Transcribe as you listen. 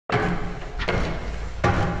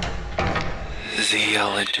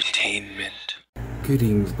ZL Entertainment.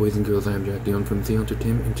 Greetings, boys and girls. I am Jack Dion from ZL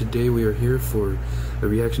Entertainment, and today we are here for a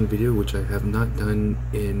reaction video which I have not done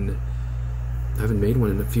I haven't made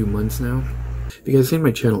one in a few months now. If you guys seen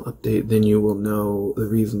my channel update, then you will know the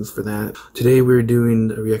reasons for that. Today we're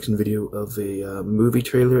doing a reaction video of a movie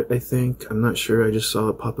trailer, I think. I'm not sure, I just saw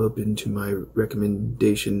it pop up into my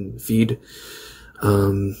recommendation feed.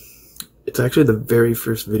 It's actually the very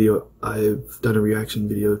first video I've done a reaction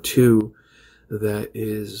video to that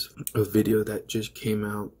is a video that just came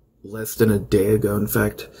out less than a day ago. In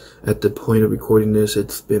fact, at the point of recording this,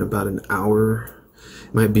 it's been about an hour.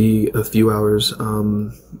 It might be a few hours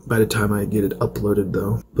by the time I get it uploaded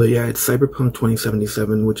though. But yeah, it's Cyberpunk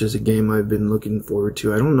 2077, which is a game I've been looking forward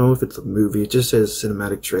to. I don't know if it's a movie, it just says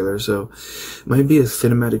cinematic trailer, so it might be a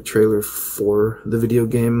cinematic trailer for the video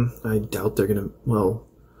game. I doubt they're gonna, well,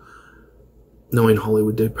 knowing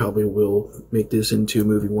Hollywood, they probably will make this into a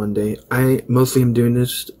movie one day. I mostly am doing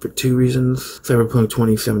this for two reasons. Cyberpunk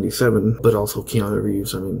 2077, but also Keanu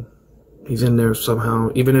Reeves. I mean, he's in there somehow.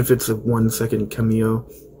 Even if it's a 1-second cameo,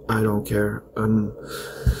 I don't care.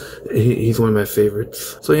 He's one of my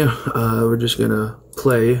favorites. So yeah, we're just gonna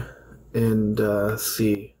play and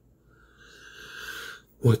see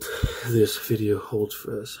what this video holds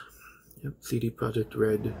for us. Yep, CD Projekt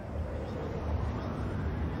Red.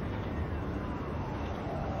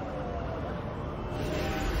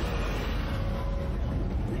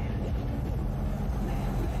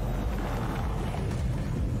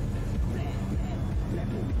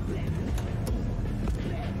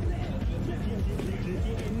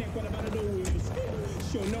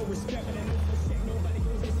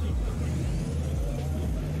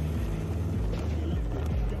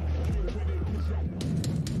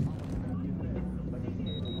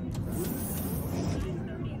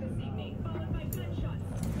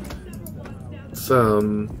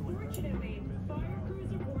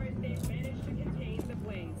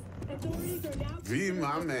 V,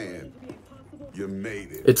 my man, you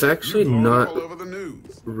made it. It's actually not all over the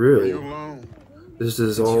news. Real. This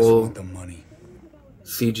is all the money.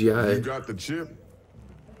 CGI. You got the chip?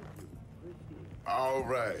 All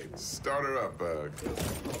right, start her up, Bug.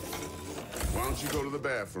 Why don't you go to the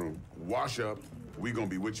bathroom, wash up? We gonna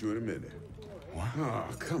be with you in a minute. What? Oh,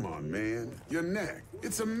 come on, man. Your neck,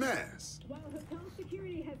 it's a mess. While hotel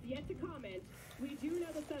security has yet to comment, we do know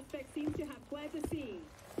the suspect seems to have fled the scene.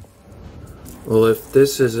 Well, if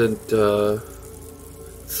this isn't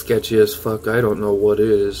sketchy as fuck, I don't know what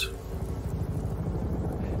is.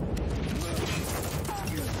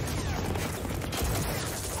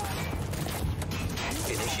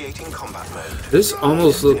 Initiating combat mode. This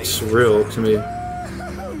almost looks real to me.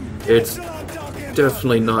 It's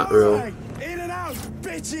definitely not real. In and out,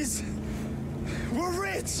 bitches! We're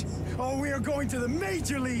rich! Oh, we are going to the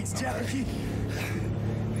major leagues, Jackie!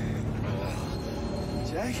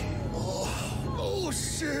 Jack? Oh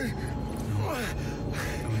shit!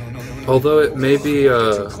 No. Although it may be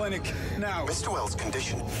Clinic now. Mr. Wells'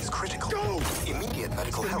 condition is critical. Go! Immediate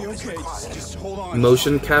medical help is Okay, required. just hold on.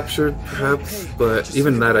 motion captured, perhaps, but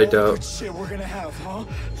even that I doubt. What shit we're gonna have, huh?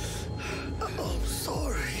 Oh,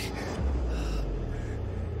 sorry.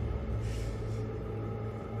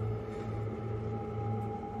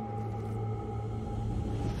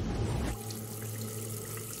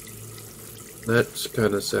 That's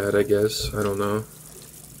kind of sad, I guess. I don't know.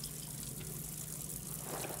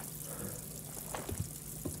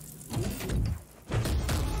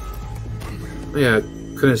 Yeah,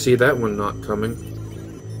 couldn't see that one not coming.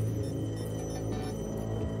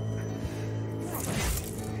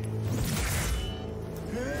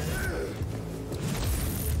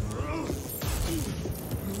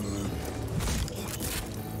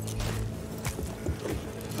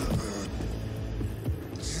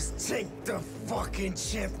 Just take the fucking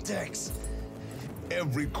chip decks.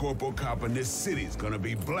 Every corporal cop in this city's gonna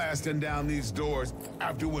be blasting down these doors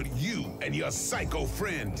after what you and your psycho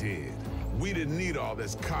friend did. We didn't need all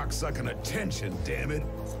this cocksucking attention, damn it.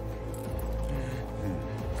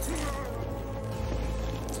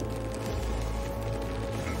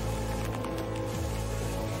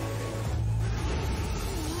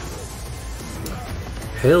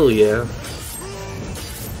 Hell yeah.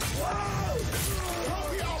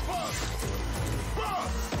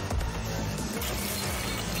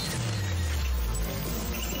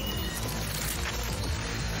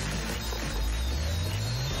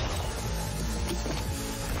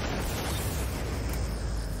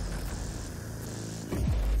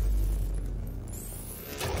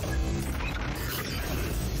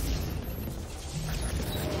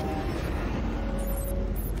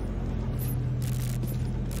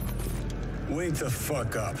 Wake the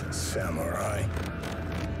fuck up, samurai.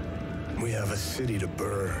 We have a city to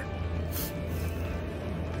burn.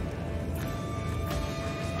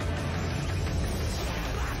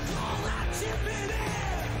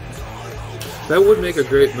 That would make a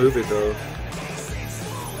great movie, though.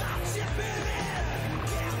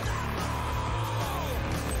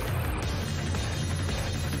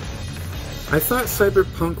 I thought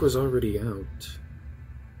Cyberpunk was already out.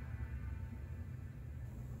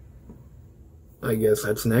 I guess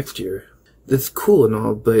that's next year. It's cool and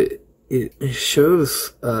all, but it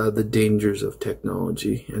shows the dangers of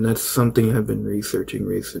technology, and that's something I've been researching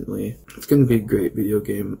recently. It's gonna be a great video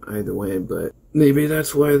game either way, but maybe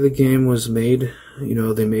that's why the game was made. You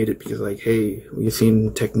know, they made it because, like, hey, we've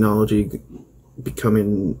seen technology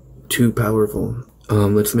becoming too powerful.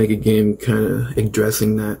 Let's make a game kind of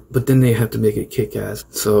addressing that, but then they have to make it kick-ass.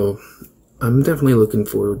 So I'm definitely looking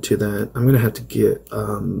forward to that. I'm gonna have to get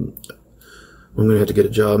a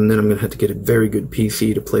job, and then I'm gonna have to get a very good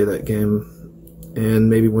PC to play that game. And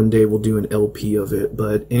maybe one day we'll do an LP of it.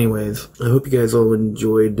 But anyways, I hope you guys all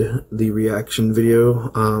enjoyed the reaction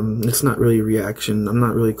video. It's not really a reaction. I'm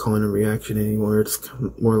not really calling it a reaction anymore. It's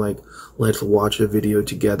more like, let's watch a video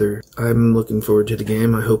together. I'm looking forward to the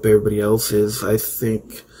game. I hope everybody else is. I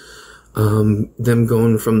think them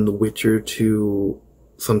going from The Witcher to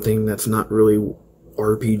something that's not really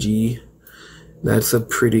RPG, that's a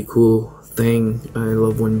pretty cool thing. I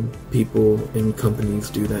love when people and companies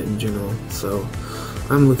do that in general, so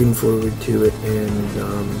I'm looking forward to it. And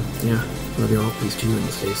yeah, love you all. Peace to you and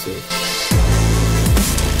stay safe.